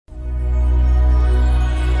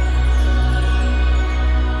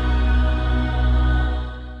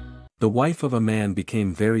The wife of a man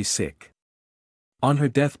became very sick. On her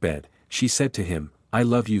deathbed, she said to him, "I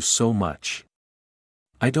love you so much.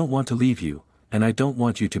 I don't want to leave you, and I don't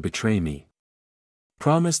want you to betray me.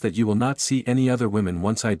 Promise that you will not see any other women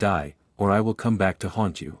once I die, or I will come back to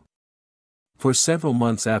haunt you." For several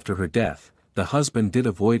months after her death, the husband did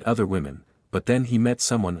avoid other women, but then he met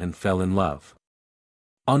someone and fell in love.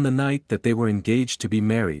 On the night that they were engaged to be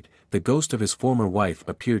married, the ghost of his former wife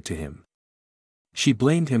appeared to him. She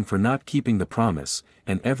blamed him for not keeping the promise,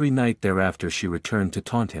 and every night thereafter she returned to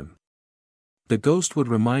taunt him. The ghost would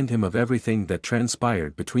remind him of everything that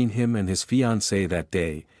transpired between him and his fiancée that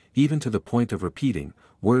day, even to the point of repeating,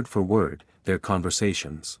 word for word, their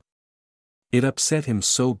conversations. It upset him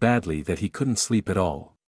so badly that he couldn't sleep at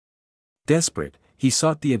all. Desperate, he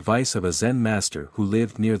sought the advice of a Zen master who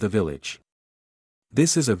lived near the village.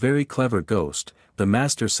 "This is a very clever ghost," the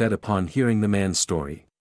master said upon hearing the man's story.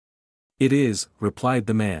 "It is," replied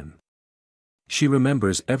the man. "She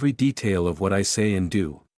remembers every detail of what I say and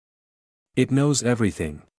do. It knows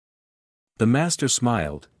everything." The master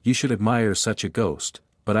smiled, "You should admire such a ghost,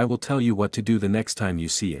 but I will tell you what to do the next time you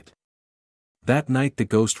see it." That night the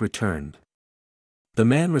ghost returned. The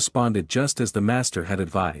man responded just as the master had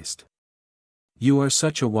advised. "You are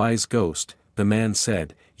such a wise ghost," the man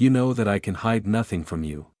said, "you know that I can hide nothing from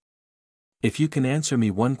you. If you can answer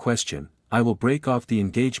me one question, I will break off the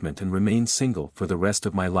engagement and remain single for the rest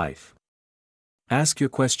of my life." "Ask your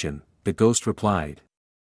question," the ghost replied.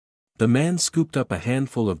 The man scooped up a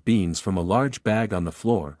handful of beans from a large bag on the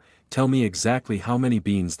floor. "Tell me exactly how many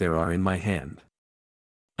beans there are in my hand."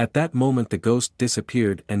 At that moment the ghost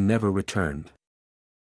disappeared and never returned.